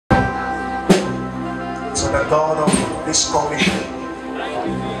the God of this commission.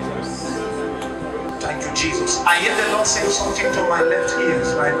 Thank you, Jesus. I hear the Lord saying something to my left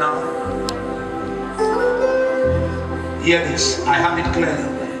ears right now. Hear this. I have it clearly.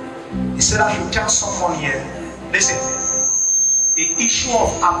 He said I should tell someone here. Listen. The issue of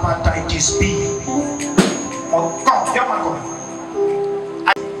hepatitis B. Oh, come,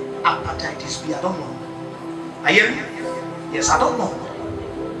 hepatitis B. I don't know. I hear you? Yes, I don't know.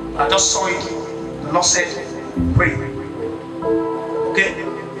 I just saw it. The Lord said, pray. Okay?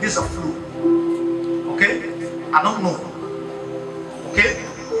 This is a flu. Okay? I don't know. Okay?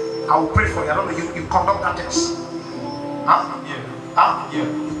 I will pray for you. I don't know. You conduct that test. Huh? Yeah. Huh? Yeah.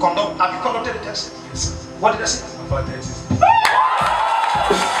 You conduct. Have you conducted the test? Yes. What did I say? Hepatitis.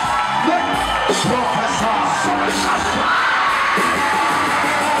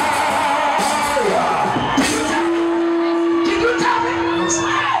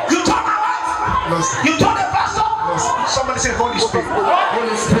 You told the pastor? Somebody say Holy Spirit.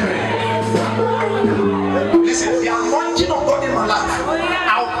 Holy Spirit. Listen, the anointing of God in my life,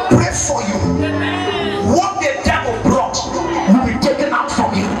 I'll pray for you. What the devil brought will be taken out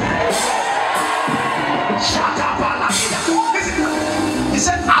from you. Listen, he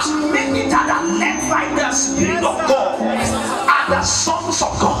said, as many that are led by the Spirit of God are the sons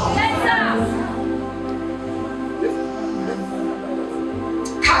of God.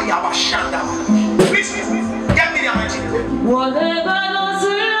 Please, get me the anointing. Whatever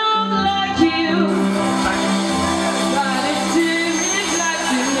doesn't look like you, that it seems like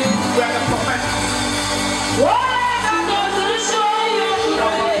to me. We are the prophet. Whatever doesn't show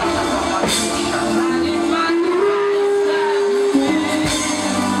your face, and it magnifies that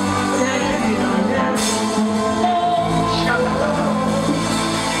take it on them.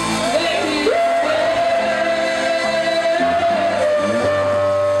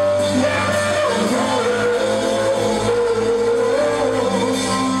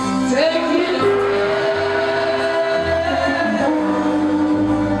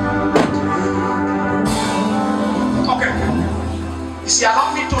 See,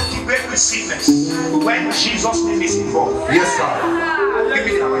 allow me to debate with sickness when Jesus' name is involved. Yes, sir. Give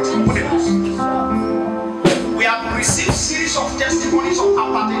me the anointing. Put it on. We have received series of testimonies of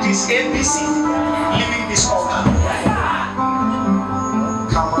hepatitis ABC leaving this altar.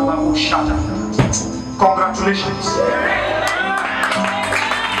 Congratulations.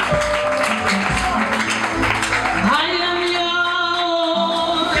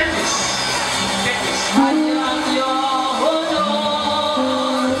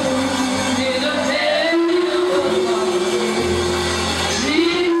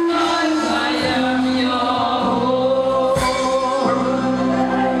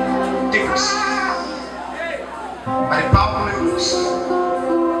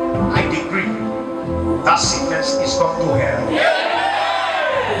 That sickness is gone to hell.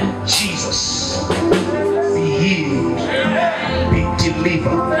 Jesus, be healed, be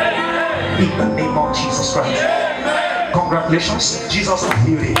delivered in the name of Jesus Christ. Congratulations, Jesus will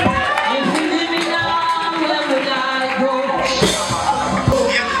heal you.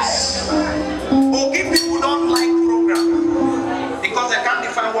 Yes. Okay, people don't like program because they can't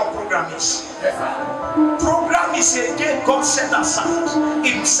define what program is. Program is a day God set aside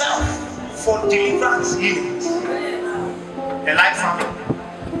himself for deliverance, healing. A life family.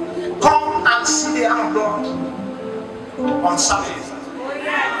 Come and see the hand of God on Saturday.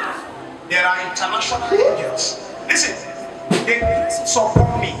 There are international angels. Listen, they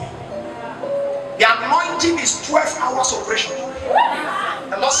support me. The anointing is 12 hours operation.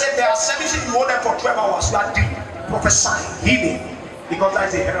 The Lord said there are services you hold them for 12 hours. You are prophesying, healing, because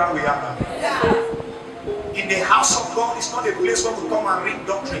that's the era we are. In the house of God, it's not a place where we come and read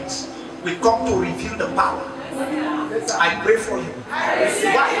doctrines. We come to reveal the power. I pray for you.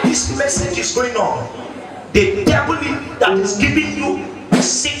 Why this message is going on? The devil that is giving you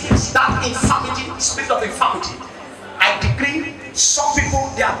sickness, that infirmity, spirit of infirmity. I decree some people,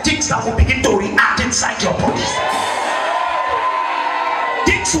 there are things that will begin to react inside your body.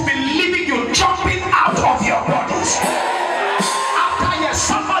 Things will be leaving you, jumping out of your bodies. After your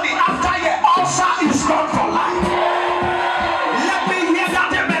somebody, after your ulcer is gone for life.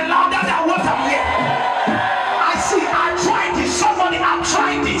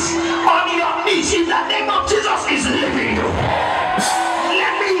 On your knees, in the name of Jesus is living you.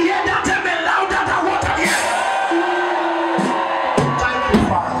 Let me hear that amen louder than what I hear. Thank you,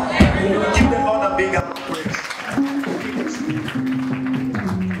 Father. Give the Lord a bigger praise.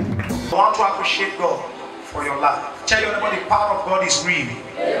 I want to appreciate God for your life. Tell your neighbor the power of God is real.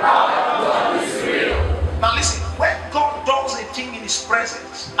 The power of God is real. Now listen, when God God does a thing in his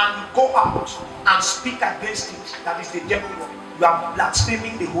presence and you go out and speak against it, that is the devil, you are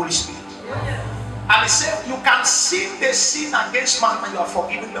blaspheming the Holy Spirit. And he said, you can sin the sin against man and you are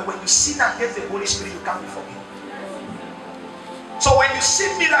forgiven, but when you sin against the Holy Spirit, you can't be forgiven. So when you see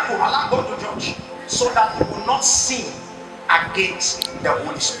miracle, allow God to judge, so that you will not sin against the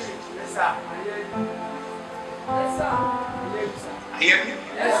Holy Spirit. Yes, sir. Yes, sir. Hear me?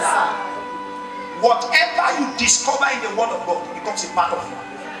 Yes, sir. Whatever you discover in the Word of God becomes a part of you.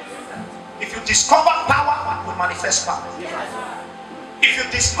 If you discover power, you will manifest power. If you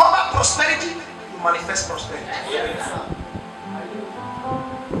discover prosperity, you manifest prosperity.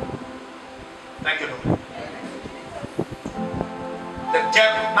 Thank you, Lord. The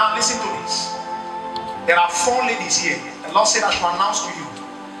devil, now listen to this. There are 4 ladies here. The Lord said I should announce to you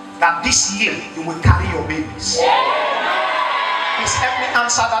that this year you will carry your babies. Please help me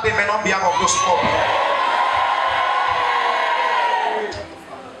answer that they may not be out of those problems.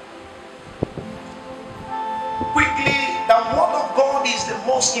 Quickly, the Word of God is the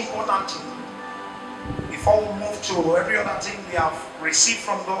most important thing. Before we move to every other thing we have received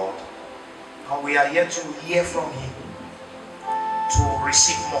from God, and we are here to hear from Him, to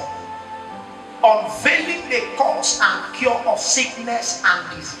receive more. Unveiling the cause and cure of sickness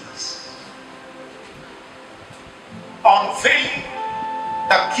and disease. Unveiling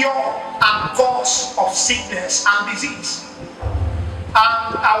the cure and cause of sickness and disease.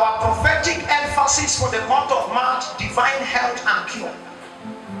 And our prophetic emphasis for the month of March, divine health and cure.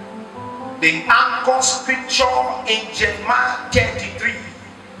 The anchor scripture in Jeremiah 33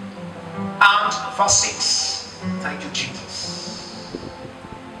 and verse 6. Thank you, Jesus.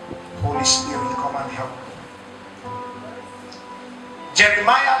 Holy Spirit, come and help me.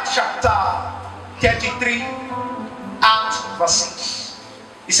 Jeremiah chapter 33 and verse 6.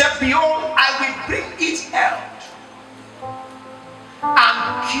 He said, behold, I will bring it health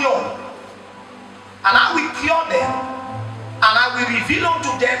and cure, and I will cure them, and I will reveal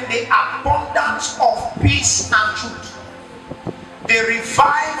unto them the abundance of peace and truth. The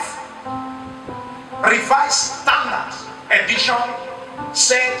revised standard edition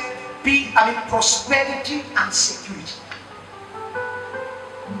said prosperity and security.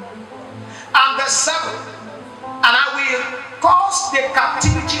 And the 7th, and I will cause the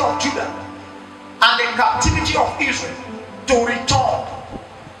captivity of Judah and the captivity of Israel to return,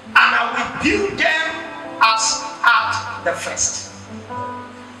 and I will build them as at the first, and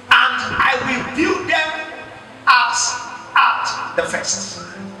I will build them as at the first.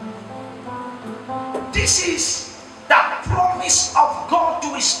 This is the promise of God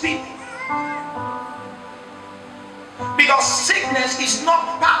to his people. Because sickness is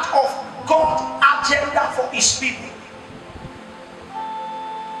not part of God's agenda for his people.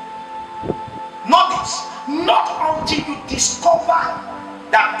 Notice, not until you discover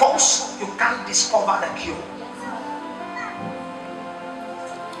the cause, you can't discover the cure.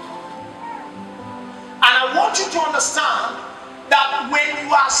 And I want you to understand that when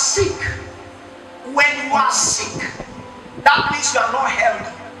you are sick, that means you are not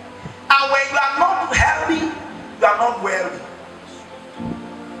healthy. And when you are not healthy, you are not wealthy.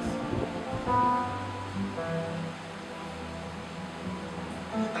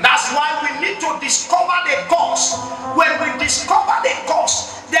 And that's why we need to discover the cause. When we discover the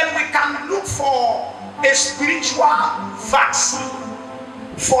cause, then we can look for a spiritual vaccine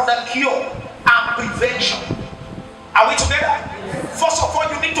for the cure and prevention. Are we together? First of all,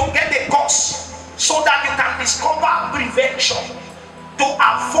 you need to get the cause, so that you can discover prevention to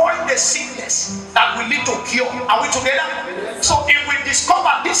avoid the sickness that will lead to cure. Are we together? So if we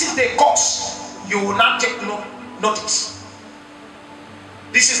discover this is the cause, you will not take notice.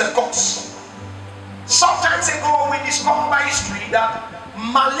 This is the cause. Sometimes ago we discovered by history that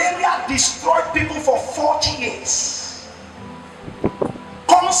malaria destroyed people for 40 years.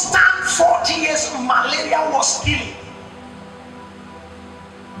 Constant 40 years malaria was killing.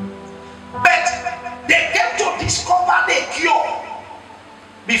 But they came to discover the cure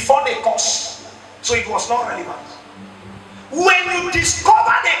before the cause. So it was not relevant. When you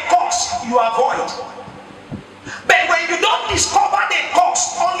discover the cause, you avoid. But when you don't discover the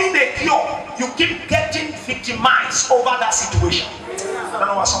cause, only the cure, you keep getting victimized over that situation. I don't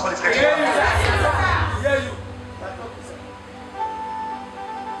know what somebody's getting.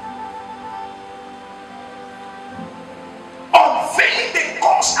 Unveiling the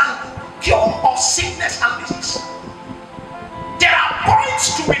cause and cure of sickness and disease. There are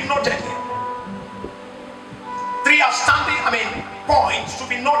points to be noted here. 3 outstanding, points to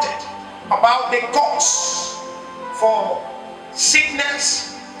be noted about the cause for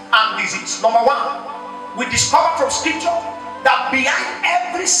sickness and disease. Number 1, We discover from scripture that behind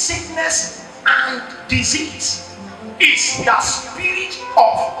every sickness and disease is the spirit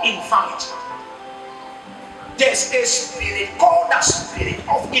of infirmity. There's a spirit called the spirit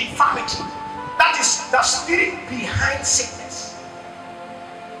of infirmity. That is the spirit behind sickness.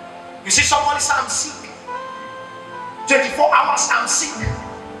 You see somebody say, I'm sick. 24 hours, I'm sick.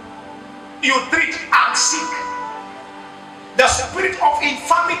 You treat, I'm sick. The spirit of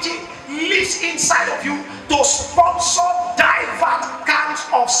infirmity lives inside of you to sponsor diverse kinds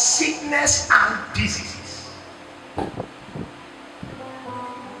of sickness and diseases.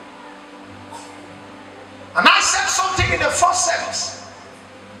 And I said something in the first service,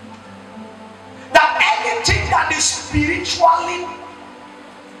 that anything that is spiritually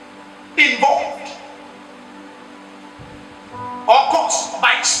involved or caused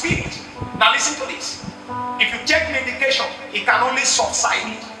by spirit. Now listen to this. If you take medication, it can only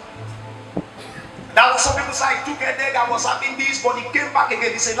subside it. That's what some people say, I took a day, I was having this, but it came back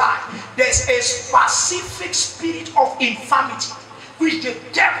again. It's a lie. There's a specific spirit of infirmity which the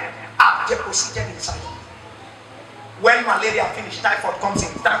devil has deposited inside. When malaria finishes, typhoid comes in,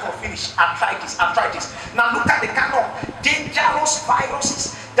 typhoid finishes, arthritis. Now look at the kind of dangerous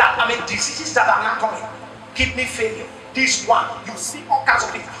viruses that, diseases that are not coming. Kidney failure. This one, you see all kinds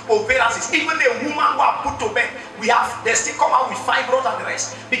of things. Ovarian, even a woman who are put to bed, they still come out with fibroids and the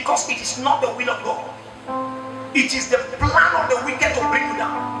rest, because it is not the will of God. It is the plan of the wicked to bring you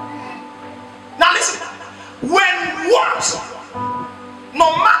down. Now listen, once,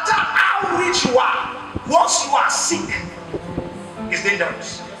 no matter how rich you are, once you are sick, it's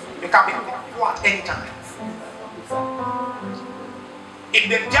dangerous. You can be poor at any time. If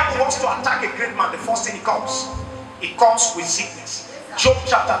the devil wants to attack a great man, the first thing it comes with sickness. Job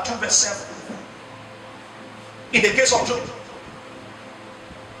chapter 2 verse 7. In the case of Job,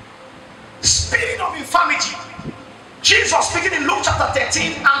 spirit of infirmity. Jesus speaking in Luke chapter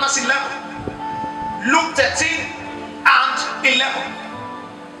 13 and verse 11. Luke 13 and 11.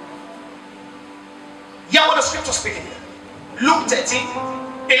 Hear what the scripture speaking here. Luke 13,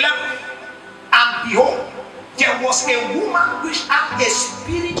 11. And behold, there was a woman which had a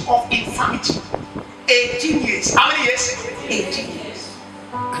spirit of infirmity 18 years. How many years? 18 years.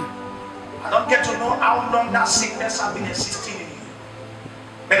 I don't get to know how long that sickness has been existing in you.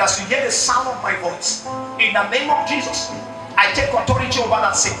 But as you hear the sound of my voice, in the name of Jesus, I take authority over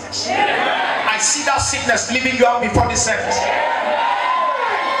that sickness. I see that sickness leaving you out before this service.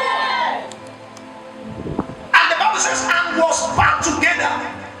 Says, and was bound together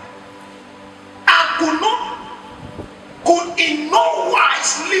and could in no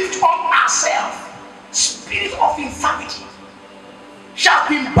wise lift up herself. Spirit of infirmity shall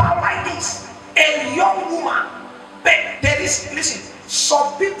be bound like this. A young woman. But there is, listen,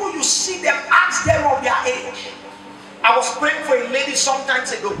 some people you see them, ask them of their age. I was praying for a lady some time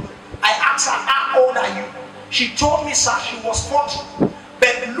ago. I asked her, how old are you? She told me, sir, she was 40.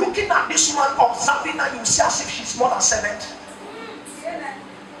 But looking at this woman, observing her, you see as if she's more than 70.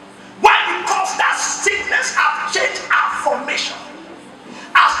 Why? Because that sickness has changed her formation,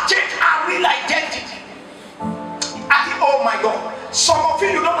 has changed her real identity. Oh my God. Some of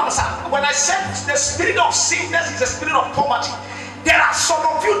you don't understand. When I said the spirit of sickness is a spirit of poverty, there are some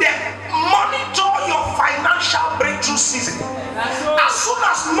of you that monitor your financial breakthrough season. As soon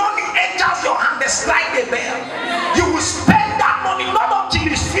as money enters your hand, they strike the bell. You will spend that money not until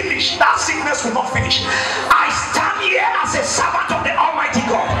it is finished. That sickness will not finish. I stand here as a servant of the Almighty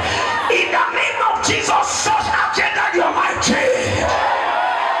God. In the name of Jesus, such agenda in your life change.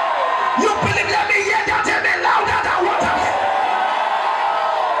 You believe? Let me hear that amen louder than water.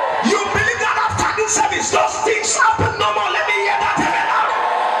 You believe that after this service, those things happen no more? Let me hear that amen louder.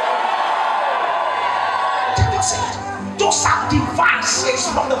 Those are devices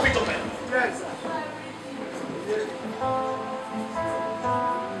from the pit of hell.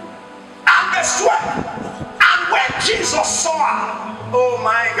 And verse 12. And when Jesus saw her, oh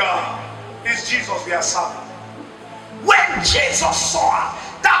my God, it's Jesus we are serving. When Jesus saw her,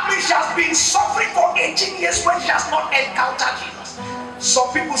 that means she has been suffering for 18 years when she has not encountered Jesus.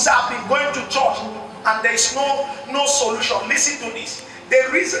 Some people say, I've been going to church and there is no solution. Listen to this. The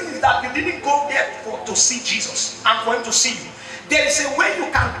reason is that you didn't go there to see Jesus and for him to see you. There is a way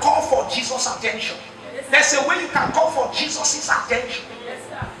you can call for Jesus' attention. There's a way you can call for Jesus' attention.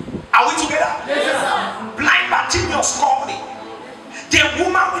 Are we together? Yes, blind Bartimaeus called me. The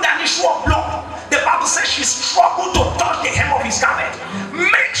woman with an issue of blood, the Bible says she struggled to touch the hem of his garment.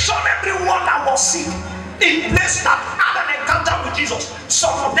 Mention everyone that was sick in place that had an encounter with Jesus.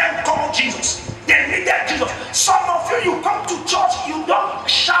 Some of them called Jesus. They needed Jesus. Some of you come to church, you don't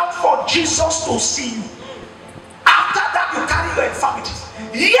shout for Jesus to see you. After that, you carry your infirmities.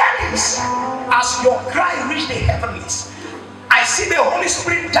 Hear this, as your cry reach the heavenlies. I see the Holy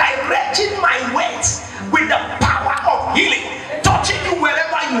Spirit directing my words with the power of healing, touching you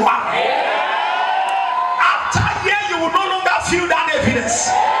wherever you are. After here, you will no longer feel that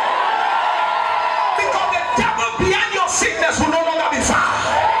evidence, because the devil behind your sickness will no longer be found.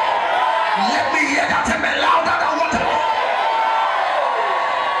 Let me hear that amen louder than water.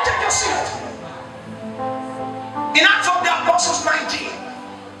 Take your seat. In Acts of the Apostles 19,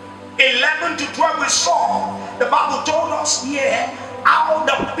 11 to 12, we saw, the Bible told us here how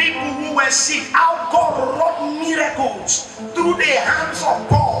the people who were sick, how God wrought miracles through the hands of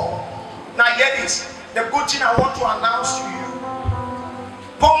Paul. Now hear this, the good thing I want to announce to you.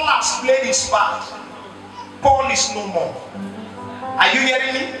 Paul has played his part. Paul is no more. Are you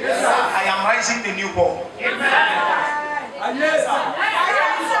hearing me? Yes, sir. I am rising the new Paul. Yes, sir.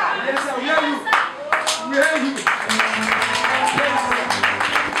 Yes, sir. We hear you. We hear you.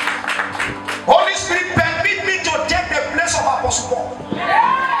 Holy Spirit, permit me to take the place of Apostle Paul.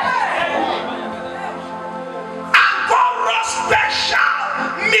 And God wrought special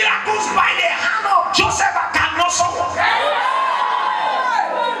miracles by the hand of Joseph and Canosso.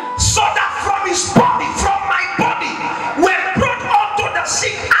 So that from his body, from my body, were brought unto the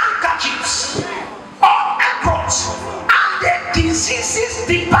sick handkerchiefs or aprons, and the diseases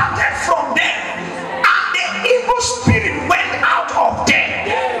departed from them, and the evil spirit went out of them.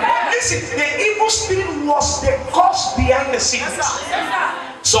 Listen, the evil spirit was the cause behind the sickness.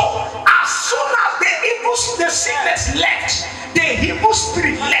 So as soon as the sickness left, the evil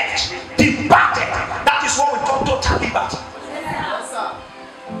spirit left, departed. That is what we call total liberty.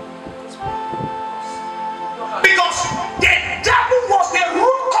 Because the devil was the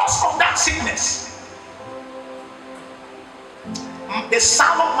root cause of that sickness. The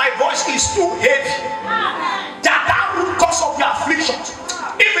sound of my voice is too heavy. That root cause of your affliction.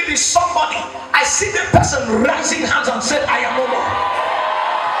 If it is somebody, I see the person raising hands and said, I am no more.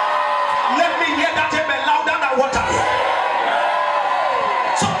 Let me hear that amen louder than water.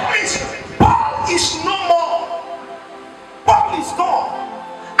 So please, Paul is no more. Paul is gone.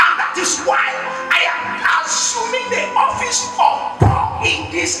 And that is why I am assuming the office of Paul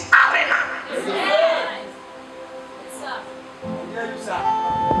in this arena.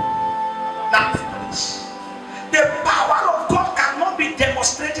 Now, the power of God cannot be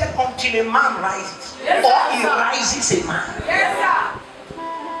demonstrated until a man rises, or he rises a man. Yes, sir.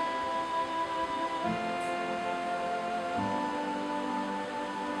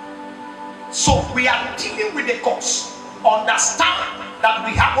 So we are dealing with the cause. Understand that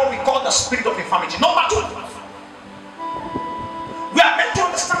we have what we call the spirit of infirmity. Number two, we are meant to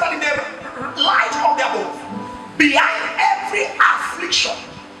understand that in the light of the above, behind every affliction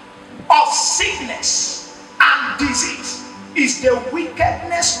of sickness and disease is the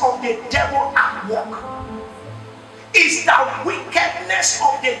wickedness of the devil at work. Is the wickedness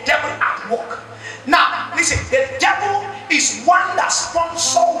of the devil at work. Now, listen, the devil is one that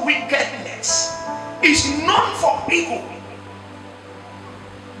sponsors wickedness, is known for evil.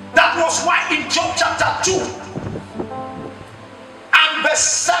 That was why in Job chapter 2 and verse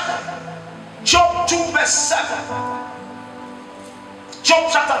 7, Job 2 verse 7,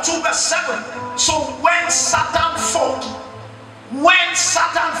 Job chapter 2 verse 7. So when Satan fought,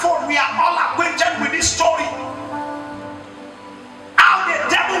 we are all acquainted with this story. How the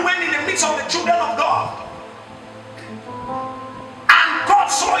devil went in the midst of the children of God. And God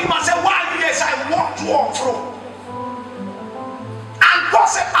saw him and said, why are you here? I walk to and fro. And God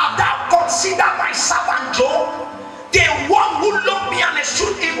said, have thou considered my servant Job, the one who loved me and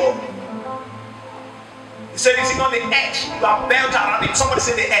eschewed evil? He said, is it not the edge? You are belt around him. Somebody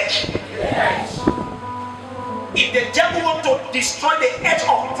say the edge. Yes. If the devil wants to destroy the edge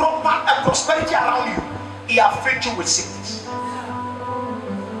of prosperity around you, he afflicts you with sickness.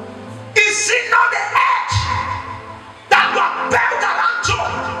 Is it not the edge that you are belt around Job?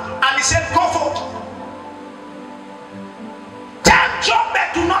 And he said, go forth. Tell Job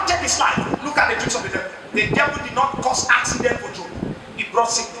that do not take his life. Look at the tricks of the devil. The devil did not cause accident for Job. He brought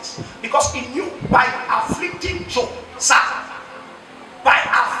sickness. Because he knew by afflicting Job, by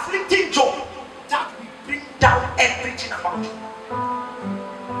afflicting Job, that will bring down everything about you.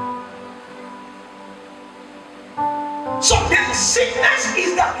 So the sickness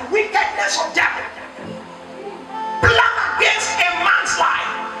is the wickedness of devil. Plan against a man's life.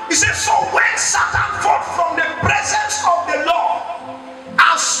 He says, so when Satan fought from the presence of the Lord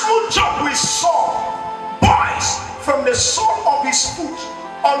and slew Job with sword, boils from the sole of his foot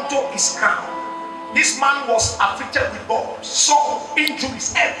unto his crown. This man was afflicted with boils, sore,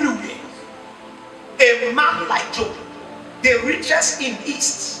 injuries everywhere. a man like Job, the richest in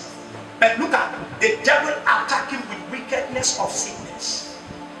East. But look at the devil attacking with wickedness of sickness.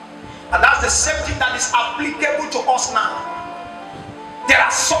 And that's the same thing that is applicable to us now. There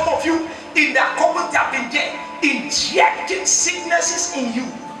are some of you in their community have been there injecting sicknesses in you.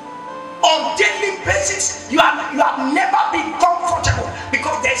 On daily basis, you have never been comfortable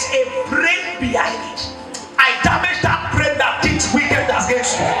because there's a brain behind it. I damage that brain that thinks wickedness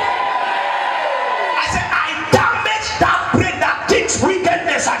against you. I said, I damage that brain that thinks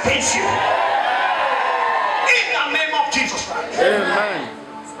wickedness against you. In the name of Jesus Christ. Amen.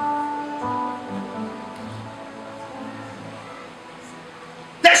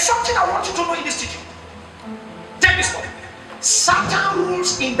 There's something I want you to know in this teaching. Take this one. Satan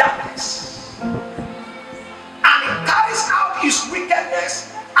rules in darkness, and he carries out his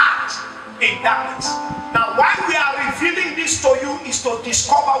wickedness act in darkness. Now, why we are revealing this to you is to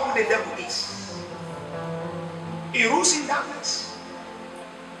discover who the devil is. He rules in darkness.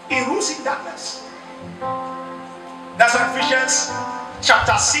 He rules in darkness. That's why Ephesians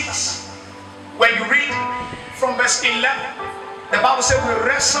chapter 6, when you read from verse 11, the Bible says we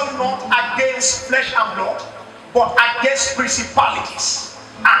wrestle not against flesh and blood, but against principalities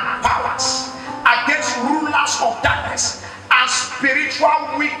and powers, against rulers of darkness and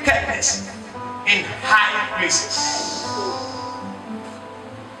spiritual wickedness in high places.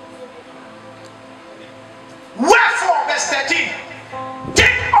 Wherefore, verse 13,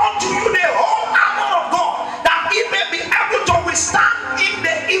 take unto you the whole armor of God, that ye may be able to withstand in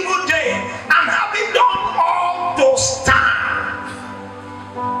the evil day, and having done all to stand.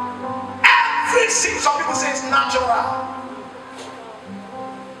 Everything, some people say it's natural.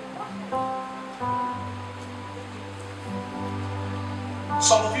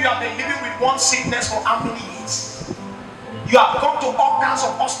 Some of you have been living with one sickness for how many years? You have gone to all kinds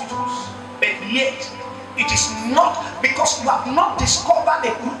of hospitals, but yet it is not because you have not discovered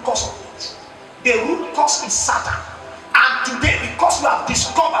the root cause of it. The root cause is Satan. And today, because you have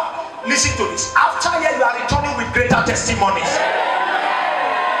discovered, listen to this, after here you are returning with greater testimonies.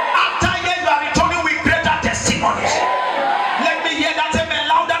 After here you are returning with greater testimonies. Let me hear that amen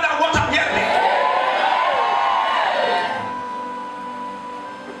louder than what I'm hearing.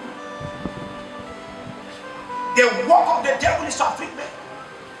 The work of the devil is to afflict men.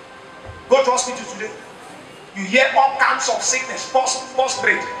 Go to hospital today. You hear all kinds of sickness,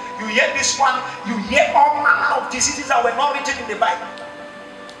 post-grade. You hear this one, you hear all manner of diseases that were not written in the Bible.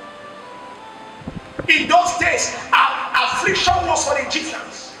 In those days, affliction was for the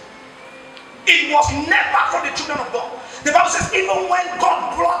Egyptians. It was never for the children of God. The Bible says, even when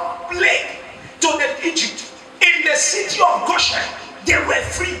God brought plague to the Egypt, in the city of Goshen, they were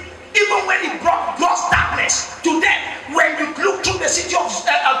free. Even when he brought gross darkness to them, when you look to the city of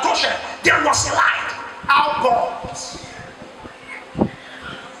Goshen, there was light. Our God.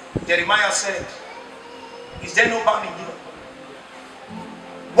 Jeremiah said, is there no balm in Gilead?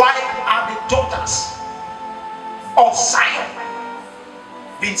 Why are the daughters of Zion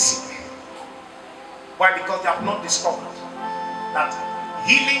being sick? Why? Because they have not discovered that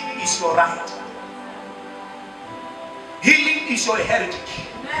healing is your right. Healing is your heritage.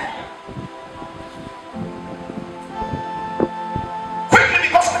 Quickly,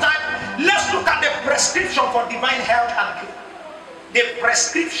 because of time, let's look at the prescription for divine health and cure. The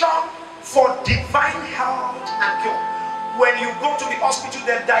prescription for divine health and cure. When you go to the hospital,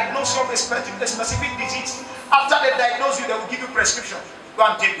 they diagnose you of a specific disease. After they diagnose you, they will give you prescription. Go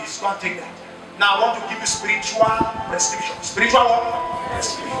and take this, go and take that. Now I want to give you spiritual prescription. Spiritual what?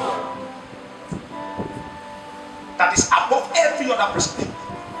 Prescription. That is above every other prescription.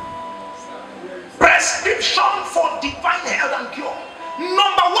 Prescription for divine health and cure.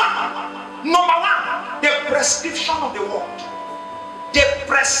 Number one, the prescription of the word. The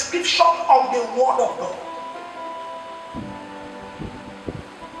prescription of the word of God.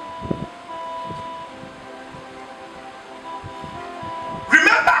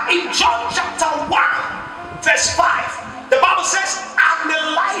 Remember in John chapter 1 verse 5, the Bible says, and the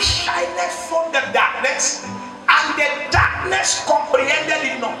light shineth from the darkness, and the darkness comprehended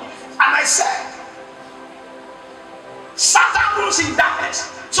it not. And I said, Satan rules in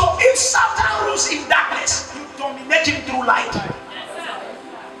darkness. So if Satan rules in darkness, you dominate him through light.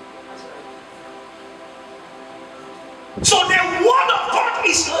 So the word of God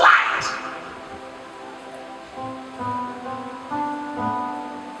is light.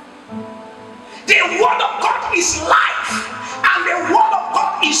 The word of God is life, and the word of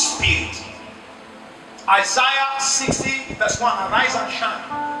God is spirit. Isaiah 60 verse 1, arise and shine,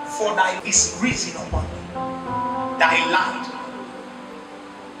 for thy is risen upon thee, thy light.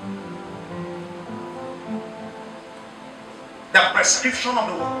 The prescription of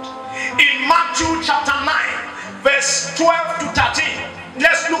the word. In Matthew chapter 9, verse 12 to 13,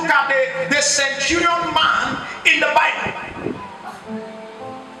 let's look at the centurion man in the Bible.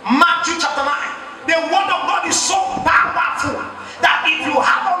 Matthew chapter 9. The word of God is so powerful that if you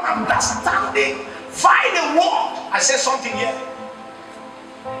have an understanding by the word, I said something here.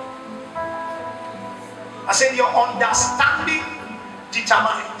 I said your understanding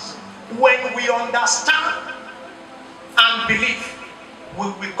determines. When we understand and believe,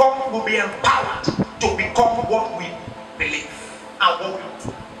 we'll be empowered to become what we believe and what we do.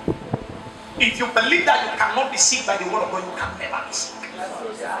 If you believe that you cannot be sick by the word of God, you can never be sick.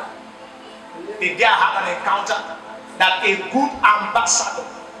 The day I had an encounter that a good ambassador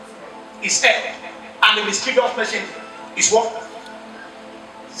is held, and the mischievous patient is what?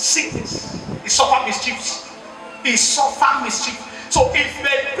 Sickness. He suffered mischiefs. He suffered mischief. So if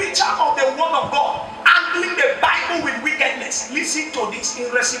the preacher of the word of God handling the Bible with wickedness, listen to this.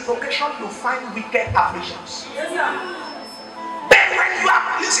 In reciprocation, you find wicked afflictions. Yes, then when you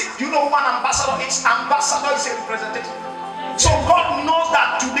are, listen, you know one ambassador is? Ambassador is a representative. So God knows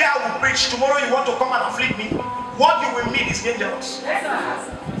that today I will preach, tomorrow you want to come and afflict me. What you will meet is dangerous. Yes,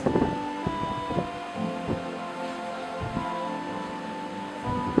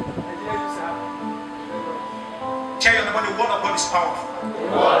 tell your neighbor, the word of God is powerful.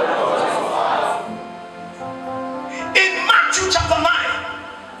 In Matthew chapter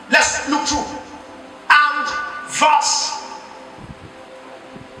 9, let's look through. And verse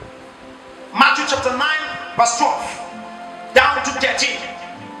Matthew chapter 9, verse 12 down to 13.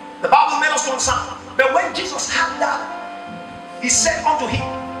 The Bible made us to understand. But when Jesus had that, he said unto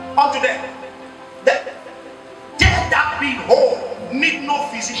them, that they that be whole need no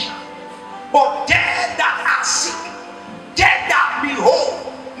physician, but they that are sick. They that be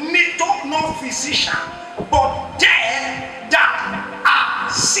whole need no physician, but they that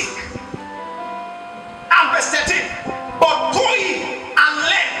are sick. And verse 13, but go ye and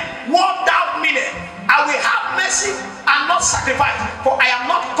learn what thou meanest. I will have mercy and not sacrifice, for I am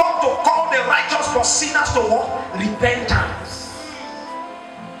not come to call the righteous but sinners to what? Repentance.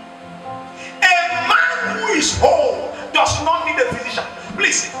 A man who is whole does not need a physician.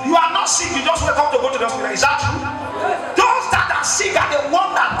 Please, you are not sick, you just wake up to go to the hospital. Is that true? Those that are sick are the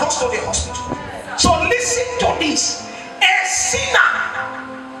one that goes to the hospital. So listen to this. A sinner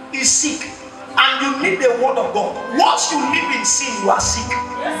is sick and you need the word of God. Once you live in sin, you are sick.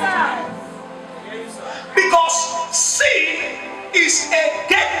 Yes, sir. Because sin is a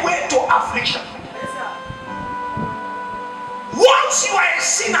gateway to affliction. Yes, sir. Once you are a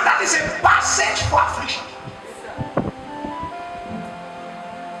sinner, that is a passage for affliction.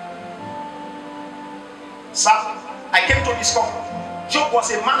 Sir, I came to discover Job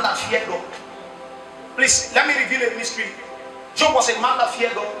was a man that feared God. Please, let me reveal a mystery. Job was a man that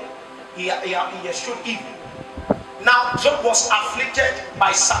feared God. He eschewed evil. Now, Job was afflicted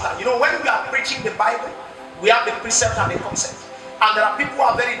by Satan. You know, when we are preaching the Bible, we have the precept and the concept. And there are people who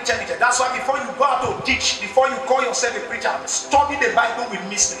are very intelligent. That's why before you go out to teach, before you call yourself a preacher, study the Bible with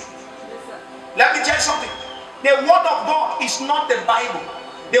mystery. Let me tell you something. The word of God is not the Bible.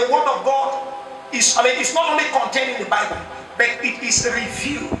 The word of God is, it's not only contained in the Bible, but it is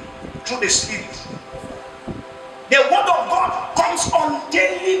revealed through the Spirit. The word of God comes on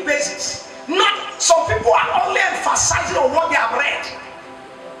daily basis. Not some people are only emphasizing on what they have read.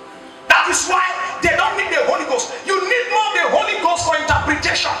 That is why they don't need the Holy Ghost. You need more the Holy Ghost for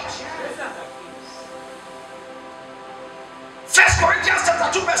interpretation. 1 Corinthians chapter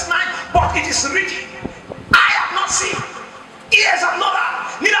 2 verse 9, but it is written, I have not seen, ears have not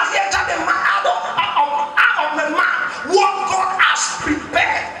heard, neither has entered the out of the man what God has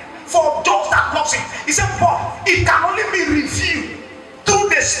prepared for those that love him. He said, but it can only be revealed through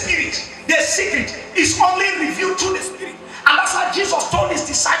the Spirit. The secret is only revealed through the Spirit. And that's why Jesus told his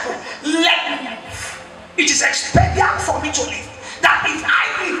disciples, let me live. It is expedient for me to live. That if I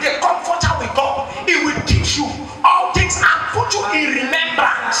live the comforter with God, it will teach you all things and put you in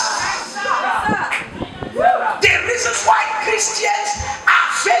remembrance. The reasons why Christians are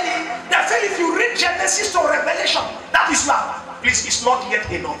failing, they fail. If you read Genesis to Revelation, that is why, please, it's not yet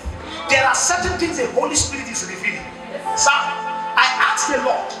enough. There are certain things the Holy Spirit is revealing. Sir, I asked the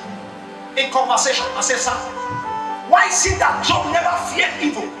Lord in conversation, I said, sir, why is it that Job never feared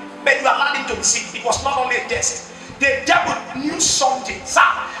evil, but you allowed him to be sick? It was not only a test. The devil knew something. Sir,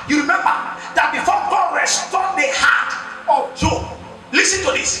 you remember that before God restored the heart of Job, listen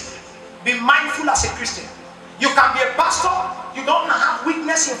to this. Be mindful as a Christian. You can be a pastor, you don't have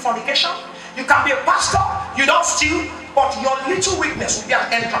weakness in fornication. You can be a pastor, you don't steal, but your little weakness will be an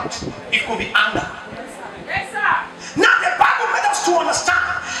entrance. It could be anger. Yes, sir. Now the Bible us to understand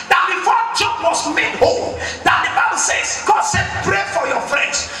that before Job was made whole, that the Bible says, God said, pray for your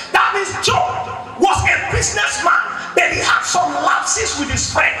friends. That means Job was a businessman, but he had some lapses with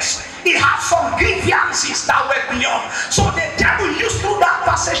his friends. He had some grievances that were beyond. So the devil used through that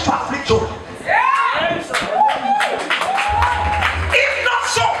passage to afflict Job. If not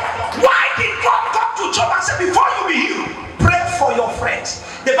so, why did God come to Job and say, before you be healed, pray for your friends?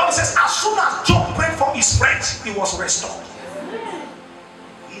 The Bible says, as soon as Job prayed for his friends, he was restored.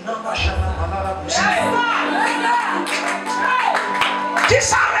 These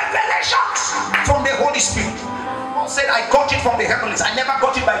are revelations from the Holy Spirit. God said, I got it from the heavens. I never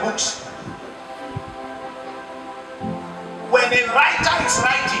got it by books. When a writer is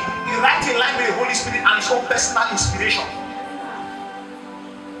writing, he writes in line with the Holy Spirit and his own personal inspiration.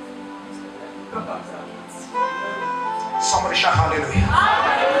 Somebody shout hallelujah.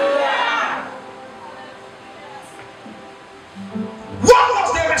 Hallelujah. What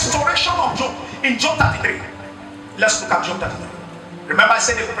was the restoration of Job in Job 33? Let's look at Job 33. Remember I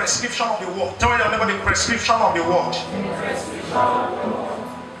said the prescription of the word. Tell me remember the prescription of the word.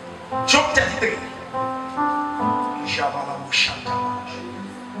 Job 33.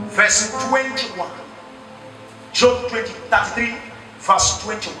 Verse 21. Job 33 verse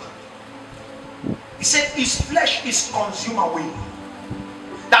 21. He said his flesh is consumed away,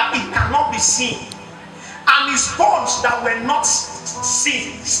 that it cannot be seen, and his bones that were not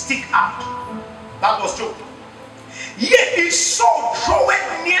seen stick out. That was Job. Yet his soul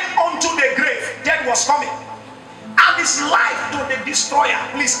draweth near unto the grave. Death was coming, and his life to the destroyer.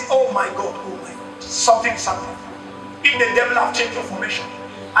 Please, oh my God, oh my God. Something is happening. If the devil have changed your formation,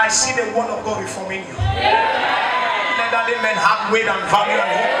 I see the word of God reforming you. Let that men have weight and value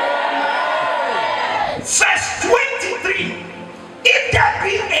and hope. Verse 23. If there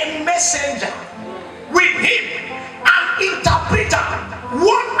be a messenger with him, an interpreter,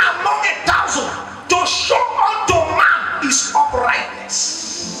 one among 1,000, to show unto man his uprightness.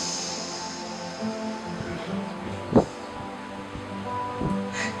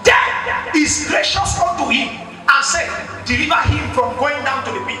 Death is gracious unto him, and said, deliver him from going down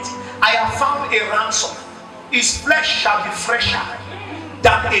to the pit. I have found a ransom. His flesh shall be fresher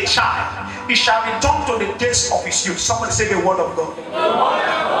than a child. He shall return to the days of his youth. Somebody say the word of God. The word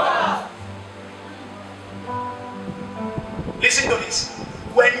of God. Listen to this.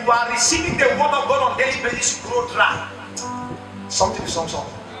 When you are receiving the word of God on daily basis, you grow dry. Something is wrong.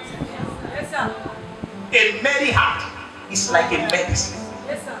 Yes, sir. A merry heart is like a medicine.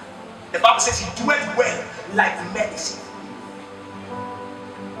 Yes, sir. The Bible says he doeth well like medicine.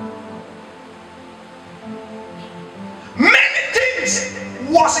 Many things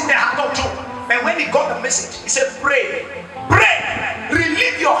was in the heart of Job, and when he got the message, he said, pray,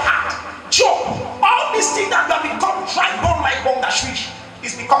 relieve your heart. Job, all these things that have become dry bone like bongashwish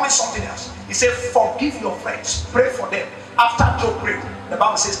is becoming something else. He said, forgive your friends, pray for them. After Job prayed, the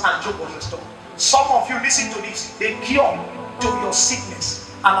Bible says, and Job was restored. Some of you listen to this. The cure to your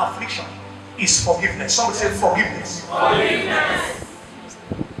sickness and affliction is forgiveness. Somebody say forgiveness. Forgiveness.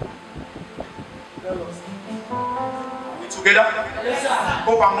 Are we together? Yes, sir.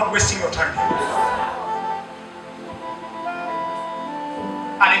 Hope I'm not wasting your time.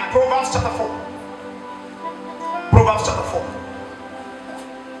 And in Proverbs chapter 4. Proverbs chapter 4.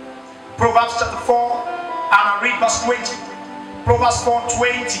 Proverbs chapter 4, and I read verse 20. Proverbs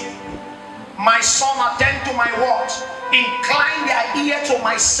 4:20. My son, attend to my words. Incline their ear to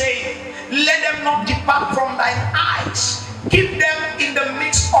my saying. Let them not depart from thine eyes. Keep them in the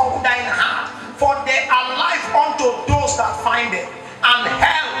midst of thine heart. For they are life unto those that find them, and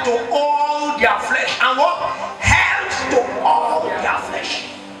health to all their flesh. And what? Health to all their flesh.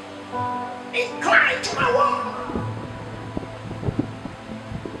 Incline to my word.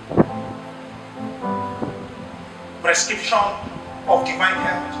 Prescription of divine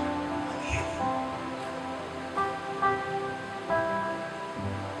health and healing.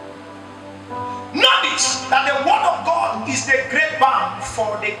 Notice that the word of God is the great balm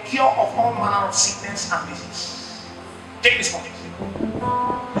for the cure of all manner of sickness and disease. Take this point.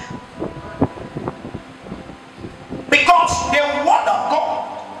 Because the word of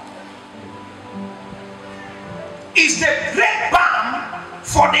God is the great balm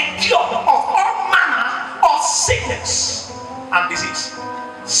for the cure of all manner of sickness and disease.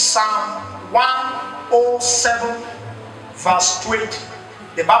 Psalm 107 verse 20.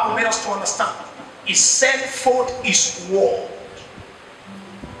 The Bible made us to understand. He sent forth his word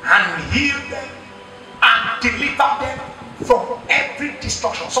and healed them and delivered them from every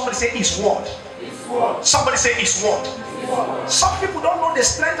destruction. Somebody say his word. His word. Somebody say his word. His word. Some people don't know the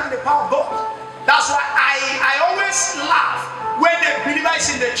strength and the power of God. That's why I always laugh when the believer is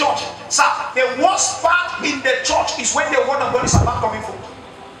in the church, sir, the worst part in the church is when the word of God is about coming forth.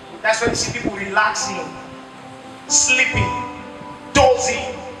 That's when you see people relaxing, sleeping,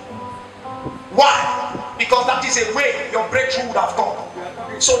 dozing. Why? Because that is a way your breakthrough would have come.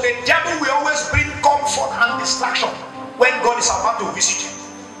 So the devil will always bring comfort and distraction when God is about to visit you.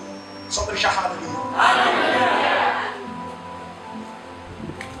 Somebody shout hallelujah. Hallelujah.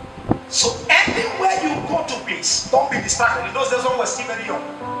 So anywhere you go to, please don't be distracted. In those days when we're still very young,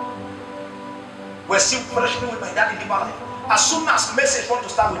 we're still fellowshipping with my dad in the valley. As soon as message want to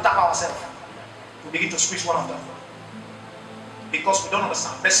start, we tap ourselves. We begin to squeeze one of them because we don't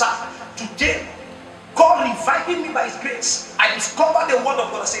understand. But sir, today, God reviving me by His grace, I discovered the word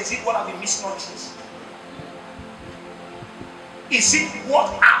of God. I say, is it what I've been missing all these days? Is it what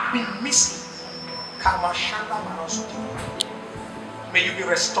I've been missing? May you be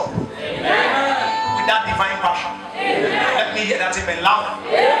restored. Amen. With that divine passion. Amen. Let me hear that amen louder.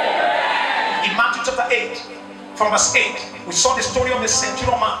 Amen. In Matthew chapter 8, from verse 8, we saw the story of the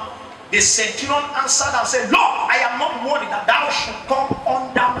centurion man. The centurion answered and said, Lord, I am not worthy that thou should come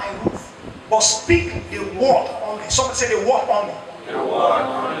under my roof, but speak the word only. Somebody say the word only. The word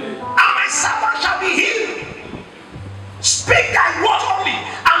only. And my servant shall be healed. Speak thy word only.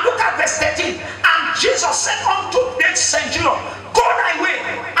 And look at verse 13. And Jesus said unto the centurion, go thy way,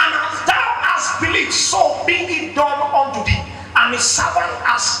 and as thou hast believed, so be it done unto thee. And his servant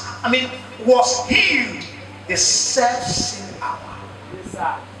was healed the self-same hour. Yes,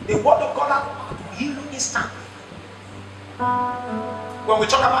 sir. The word of God will heal you instantly. When we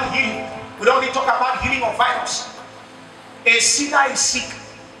talk about healing, we don't only talk about healing of virus. A sinner is sick.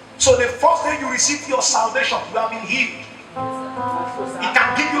 So the first day you receive your salvation, you have been healed. It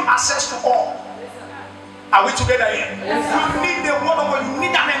can give you access to all. Are we together here? Yes, you need the word of God. You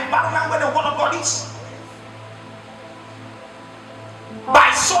need an environment where the word of God is.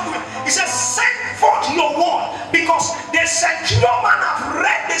 By so doing, He says, send forth your word, because the centurion man have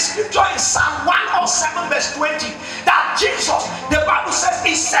read the scripture in Psalm 107 verse 20 that Jesus, the Bible says,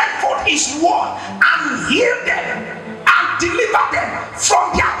 He sent forth His word and healed them and delivered them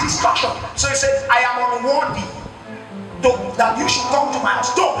from their destruction. So He said, I am unworthy that you should come to my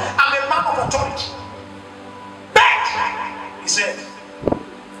house. Though I'm a man of authority. He said,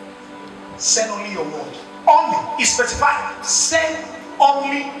 send only your word. Only. He specified, send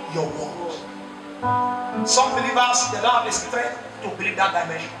only your word. Some believers, they don't have the strength to believe that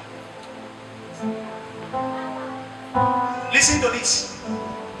dimension. Listen to this.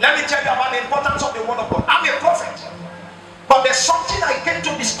 Let me tell you about the importance of the word of God. I'm a prophet, but there's something I came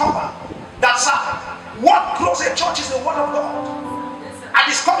to discover. That's what grows a church is the word of God. I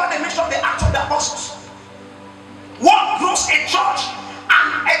discovered the mission of the Acts of the Apostles. What grows a church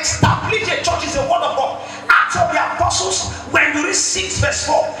and establish a church is the word of God. Acts of the Apostles, when you read 6 verse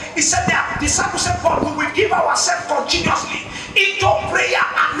 4, he said the disciples said, God, we will give ourselves continuously into prayer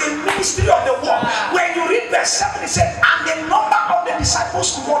and the ministry of the word. When you read verse 7, he said, and the number of the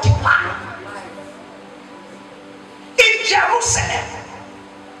disciples multiplied. In Jerusalem,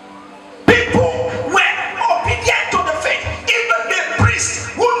 people were obedient to the faith. Even the priests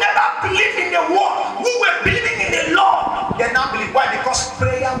who never believed in the word, who were believing in the law, they now believe. Why? Because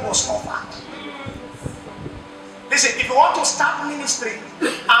prayer was offered. Listen, if you want to start ministry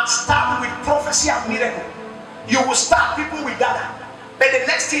and start with prophecy and miracle, you will start, people will gather. But the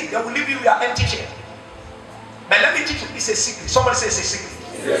next thing, they will leave you with an empty chair. But let me teach you, it's a secret. Somebody say it's a secret.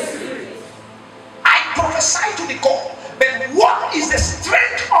 It's a secret. I prophesy to the core. But what is the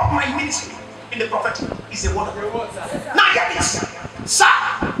strength of my ministry in the prophetic? Is the word of God. Now hear this. Sir,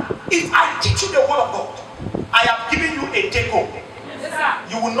 if I teach you the word of God, I have given you a take-home.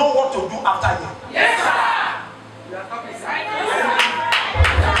 Yes, you will know what to do after you. Yes, sir. You are talking, sir.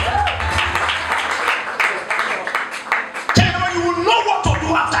 You will know what to do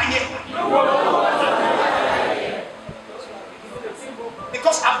after here.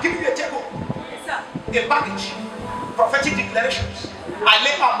 Because I've given you a take-home. A package. Prophetic declarations. I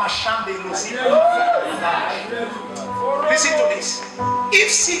lay out my shande. Listen to this. If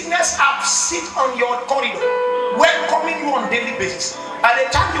sickness have sit on your corridor, welcoming you on daily basis, by the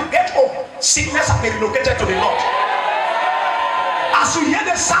time you get home, sickness have been relocated to the north. As you hear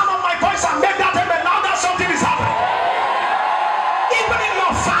the sound of my voice and make that amen, now that something is happening. Even in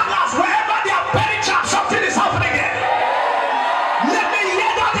your families, wherever they are buried, something is happening here. Let me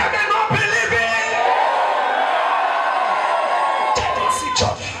hear that amen, not believe it. Take your feet,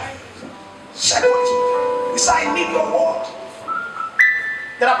 church. Say what? He said, I need your word.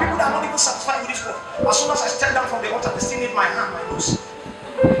 There are people that are not even satisfied with this word. As soon as I stand down from the altar, they still need my hand, my nose.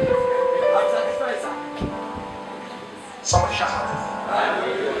 Somebody shall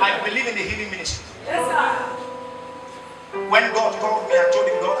happen. I believe in the healing ministry. Yes, sir. When God called me, I told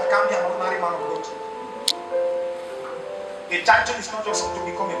him, God, I can't be an ordinary man of God. The title is not just to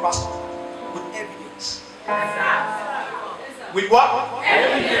become a pastor, with evidence. With what?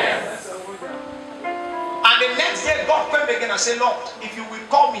 Evidence. And the next day, God came again and said, Lord, if you will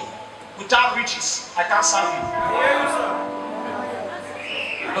call me without riches, I can't serve you.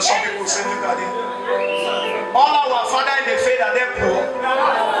 You know, some people say, all our father in the faith are they poor.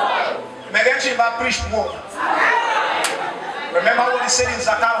 Megenchi preached more. Remember what he said in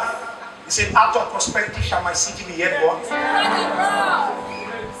Zechariah? He said, out of prosperity shall my city be yet born.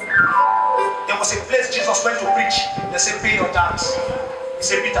 There was a place Jesus went to preach. They said, pay your tithes. He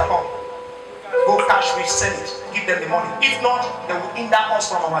said, Peter, come. Go cash rich, sell it. Give them the money. If not, they will hinder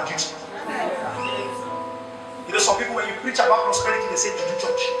us from our duty. You know, some people, when you preach about prosperity, they say, Juju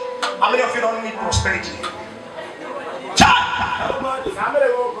church. How many of you don't need prosperity? How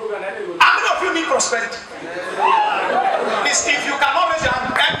many of you need prosperity? Please, if you cannot raise your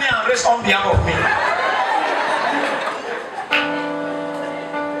hand, help me and raise on behalf of me.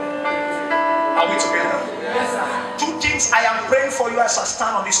 Are we together? Yes, sir. Two things I am praying for you as I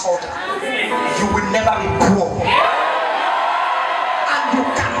stand on this altar. You will never be poor. And you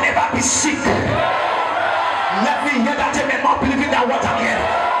can never be sick. Let me hear that you may not believe in that word again.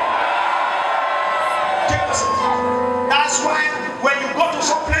 That's why when you go to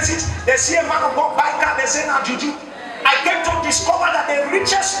some places, they see a man of God buy car, they say, now Juju. I came to discover that the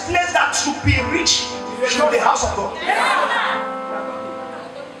richest place that should be rich should be the house of God.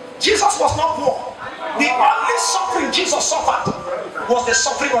 Jesus was not poor. The only suffering Jesus suffered was the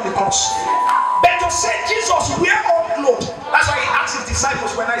suffering on the cross. But to say Jesus wear all clothes, that's why he asked his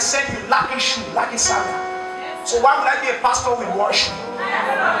disciples, when I send you lacking shoe, lacking sandal. So why would I be a pastor with one shoe?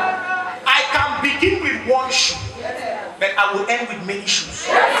 I can begin with one shoe, but I will end with many shoes.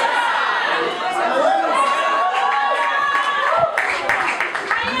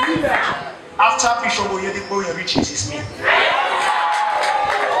 After Bishop Oyedipo reaches his me,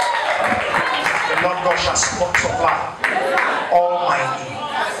 the Lord God shall supply all my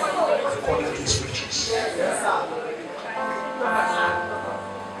needs according to his riches.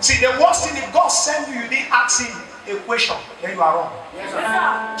 See, the worst thing, if God send you, you didn't ask him a question, then you are wrong.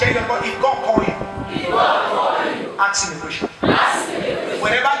 Tell your God, if God call you, ask him a question.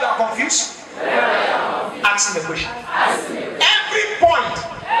 Whenever you are confused, ask him a question. Every point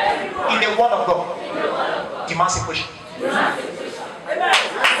in the word of God demands a question.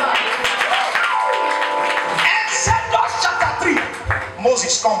 Exodus chapter 3,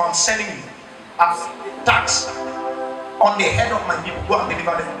 Moses, come, I'm sending you a tax on the head of my people. Go and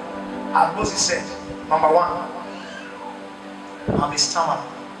deliver them. And Moses said, number one, I'm a stammerer.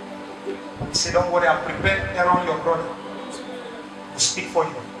 He said, don't worry, I've prepared Aaron, your brother, to speak for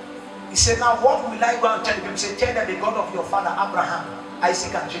you. He said, now what will I go and tell them? He said, tell them the God of your father Abraham,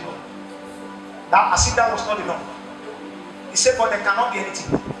 Isaac and Jacob. Now, as if that was not enough. He said, but there cannot be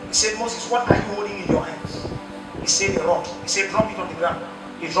anything. He said, Moses, what are you holding in your hands? He said, a rod. He said, drop it on the ground.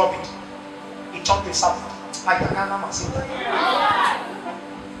 He dropped it. He chopped the serpent.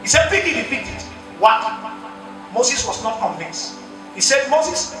 He said, pick it. He picked it. What? Moses was not convinced. He said,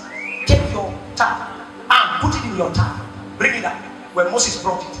 Moses, take your tap and put it in your tap. Bring it up. When Moses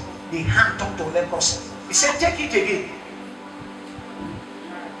brought it, the hand turned to leprosy. He said, take it again.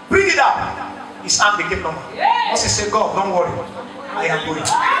 Bring it up. His hand became normal. Moses said, God, don't worry. I am going.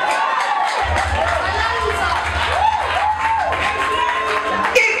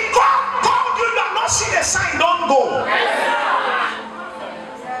 If God told you you are not seeing a sign, don't go.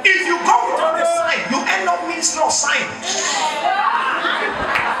 If you go without a sign, you end up minister of sign.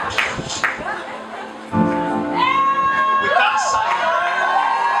 Without sign.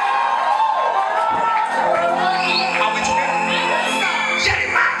 Are we together?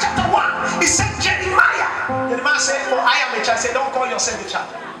 Jeremiah chapter 1. He said, Jeremiah said, for I am a child. Say, don't call yourself a child.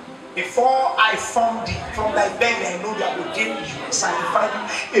 Before I formed thee from thy belly, I know that I will gain you and sanctify you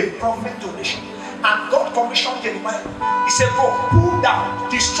a prophet to nation. And God commissioned Jeremiah. He said, go, pull down,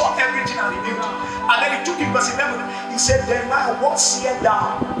 destroy everything and rebuild. And then he took it, verse 11. He said, Jeremiah, what seest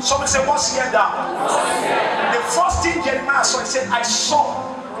thou? Somebody said, what seest thou? The first thing Jeremiah saw, he said, I saw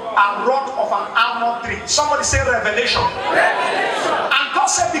a rod of an almond tree. Somebody said, revelation. And God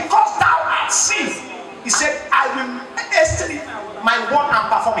said, because thou art seen, he said, I will estimate my word and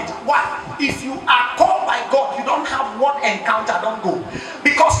perform it. Why? If you are called by God, you don't have one encounter, don't go.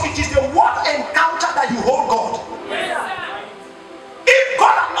 Because it is the word encounter that you hold God. If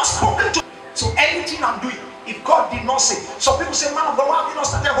God has not spoken to you, so anything I'm doing, if God did not say, some people say, man of God, why have you not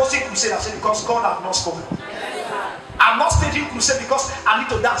started hosting crusade? I say, because God has not spoken. I I'm not staging crusade because I need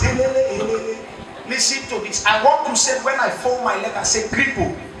to dance. Listen to this. I want crusade when I fold my leg and say,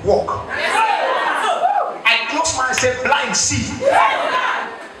 cripple, walk. I close my eyes and say, blind, see.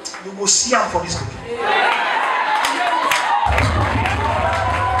 You will see him for this group.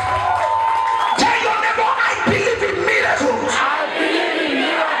 Tell your neighbor, I believe in miracles. I believe in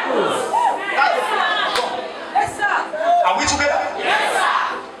miracles. Yes, sir. Are we together? Yes, sir.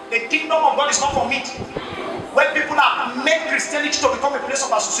 The kingdom of God is not for meat. When people have made Christianity to become a place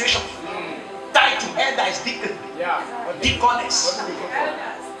of association, tied to elders, deacon, deaconess,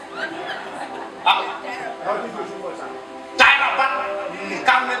 tied up,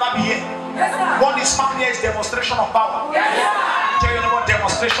 can never be here. What is found here is demonstration of power. Tell you about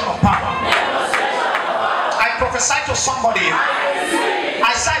demonstration of power. I prophesy to somebody.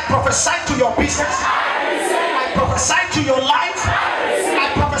 I say, I prophesy to your business. I prophesy to your life. I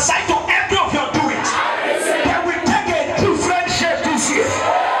prophesy to every of your doings. They will take a different shape this year.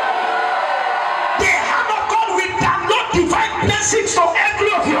 The hand of God will download divine blessings to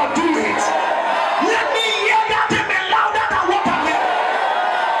every of your doings. Let me hear that amen louder than what I hear.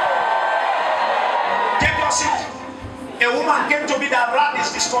 Take your seat. A woman came to me that rat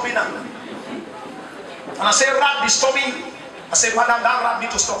is disturbing her. And I said, rat disturbing you. I said, madam, that rat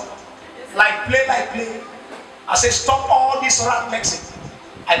need to stop. Like play. I said, stop all this rat mixing.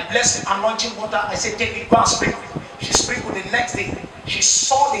 I blessed the anointing water. I said, take it, go and sprinkle. She sprinkled the next day. She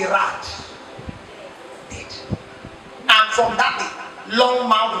saw the rat. Dead. And from that day, long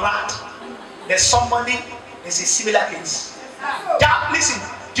mouth rat. There's somebody, there's a similar case. That, listen,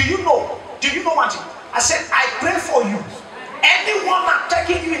 do you know what? I said, I pray for you. Anyone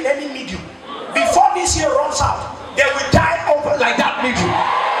attacking you in any medium, before this year runs out, they will die over like that medium.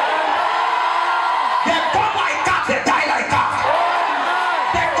 They come like cat, they die like cat.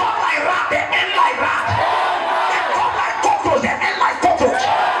 They come like rat, they end like rat. They come like cockroach, they end like cockroach.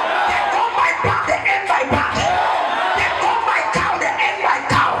 They come like bat, they end like bat. They come like cow, they end like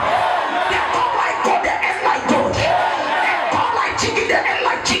cow. They come like goat, they end like goat. They come like chicken, they end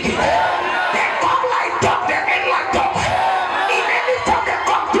like chicken. They come like dog, they end like dog. In any form they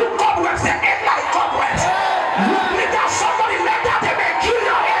come through cobwebs, they end like cobwebs. Look at somebody like that, they may kill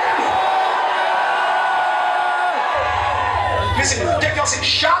your enemy. Listen, take your seat.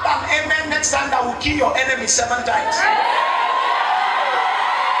 Shout an amen next time that will kill your enemy 7 times.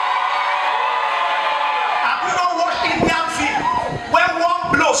 Have you not watched Indian film? When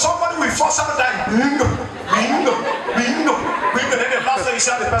one blow, somebody will fall 7 times. Bingo. Then the last time you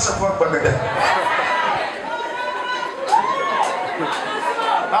see the person work by there.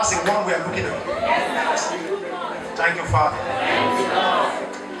 That's the one we are looking at. Thank you, Father.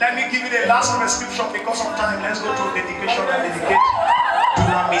 Let me give you the last prescription because of time. Let's go to dedication and dedicate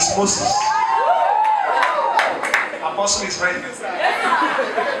to Miss Moses. Apostle is ready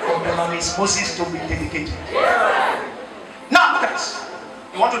for Miss Moses to be dedicated. Now, look at this.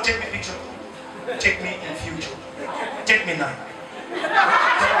 You want to take me picture? Take me in future. Take me now. Tell me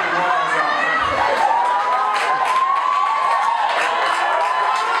what you are.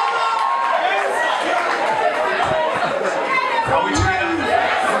 Are we together?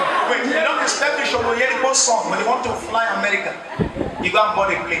 Wait, you don't expect the Sholoyeribo song when you want to fly America. You go and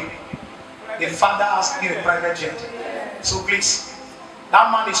board a plane. The father asked me a private jet. So please,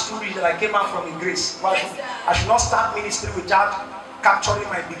 that man is too rich that I came out from Greece. Why I should not start ministry without capturing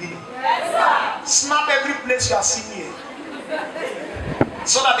my beginning. Snap every place you are seeing here.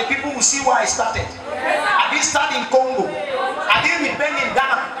 So that the people will see why I started. I didn't start in Congo. I didn't repent in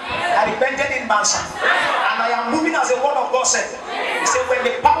Ghana. I repented in Mansa. And I am moving as the word of God said. He said, when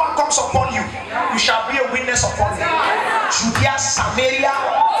the power comes upon you, you shall be a witness upon me. Judea, Samaria,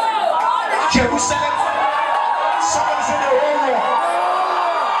 Jerusalem. Somebody said the whole world.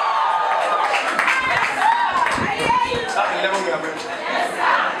 That's the level we are going to.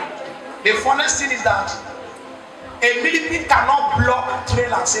 The funniest thing is that a millipede cannot block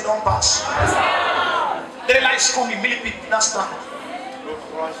trailer and say don't pass. Trailer is coming, millipede, that's not.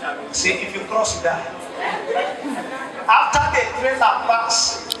 See, if you cross, you die. After the trailer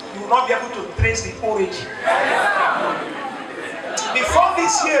pass, you will not be able to trace the origin. Before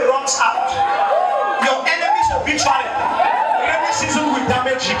this year runs out, your enemies will be trying. Every season will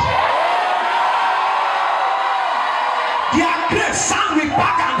damage you. Their great son will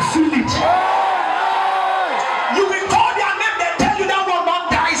back and feel it. You will call their name, they tell you that one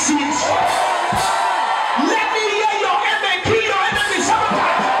not die since. Let me hear your amen, kill your enemy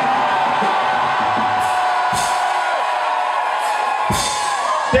sometimes.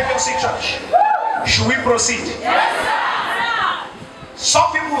 Take your seat, church. Should we proceed? Yes, sir.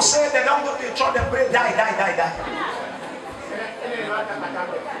 Some people say they don't go to the church, they pray, die.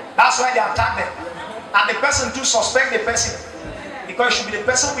 That's why they attack them. And the person to suspect the person. Because it should be the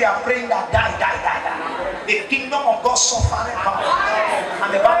person we are praying that die. The kingdom of God suffered.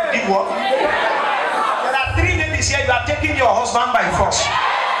 And the Bible did what? There are 3 ladies here, you are taking your husband by force.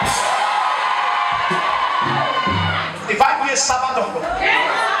 If I be a servant of God,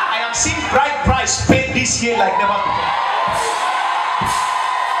 I am seeing bride price paid this year like never before.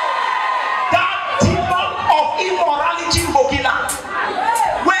 That demon of immorality in Bogila,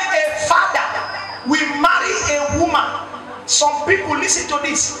 where a father will marry a woman. Some people, listen to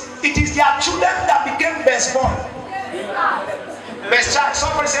this, it is their children that became best born. Best child.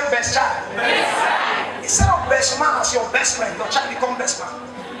 Somebody say best child. Instead of best man as your best friend, your child become best man.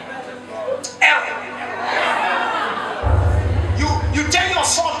 Error. You tell your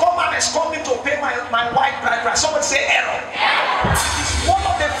son, come and escort me to pay my white bride price. Somebody say error. It's one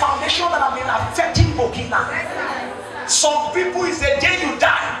of the foundations that have been affecting Burkina. Some people, is the day you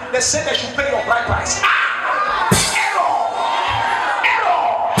die, they say they should pay your bride price.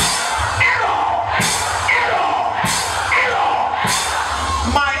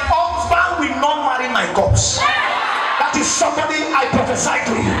 My corpse. That is somebody I prophesy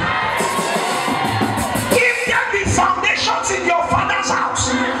to you. If there be foundations in your father's house,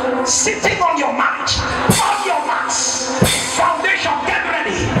 sitting on your marriage, on your mass, foundation, get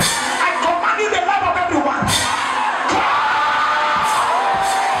ready. I command you the love of everyone.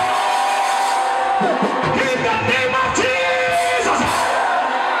 In the name of Jesus.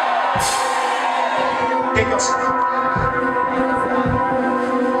 Take yourself.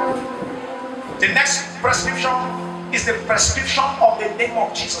 The next prescription is the prescription of the name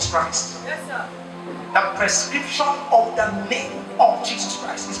of Jesus Christ. Yes, sir. The prescription of the name of Jesus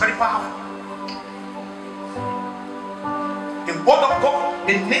Christ is very powerful. The word of God,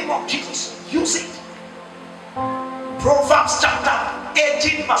 the name of Jesus, use it. Proverbs chapter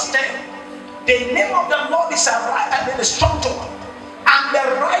 18 verse 10. The name of the Lord is a strong tower, and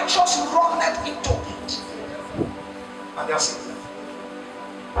the righteous runneth into it, and they are saved.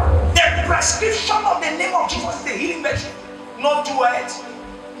 The prescription of the name of Jesus is the healing medicine. Not do it.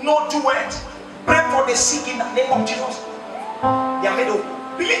 Not do it. Pray for the sick in the name of Jesus. They are made of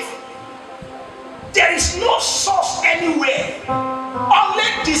belief. There is no source anywhere. Only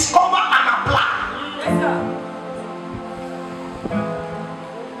discover and apply. Yes, sir.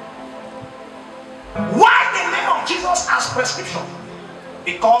 Why the name of Jesus as prescription?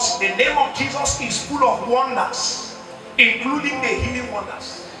 Because the name of Jesus is full of wonders, including the healing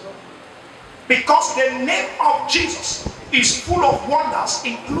wonders. Because the name of Jesus is full of wonders,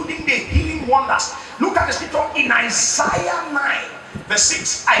 including the healing wonders. Look at the scripture in Isaiah 9 verse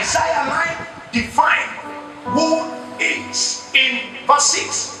 6. Isaiah 9 define who is. In verse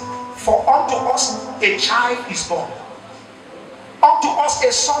 6, for unto us a child is born, unto us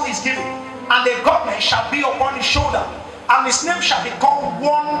a son is given, and the government shall be upon his shoulder, and his name shall be called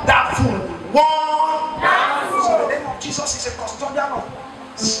Wonderful. Wonderful. So the name of Jesus is a custodian of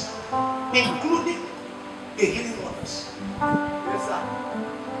us, including the healing ones. Yes, sir.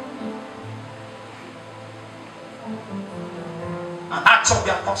 And Acts of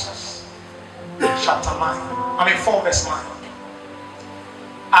the Apostles, chapter 4 verse 9.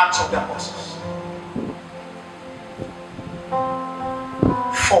 Acts of the Apostles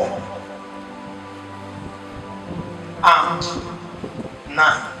 4 and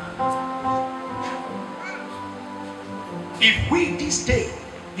 9. If we this day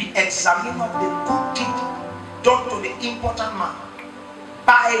be examining of the good deed done to the important man,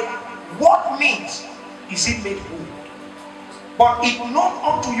 by what means is he made whole? But it known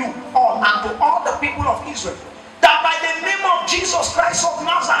unto you all and to all the people of Israel, that by the name of Jesus Christ of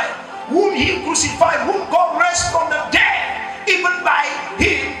Nazareth, whom he crucified, whom God raised from the dead, even by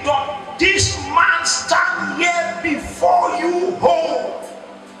him doth this man stand here before you whole.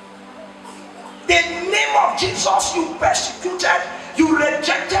 The name of Jesus you persecuted, you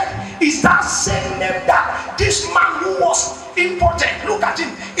rejected, is that same name that this man who was impotent, look at him,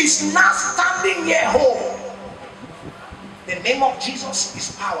 is now standing here whole. The name of Jesus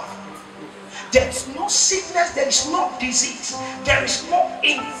is powerful. There is no sickness, there is no disease, there is no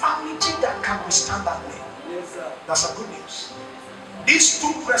infirmity that can withstand that name. Yes, sir. That's a good news. These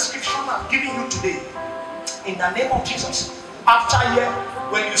two prescriptions I'm giving you today, in the name of Jesus. After here,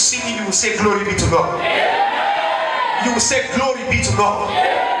 when you see me, you will say glory be to God. Yeah. You will say glory be to God.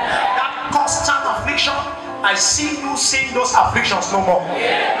 Yeah. That constant affliction, I see you seeing those afflictions no more.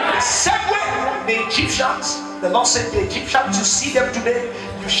 Yeah. The same way the Egyptians, the Lord said the Egyptians, you see them today,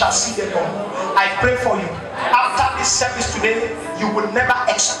 you shall see them no more. I pray for you. After this service today, you will never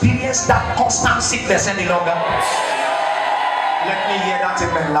experience that constant sickness any longer. Let me hear that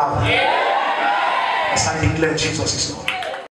amen loud. As I declare Jesus is Lord.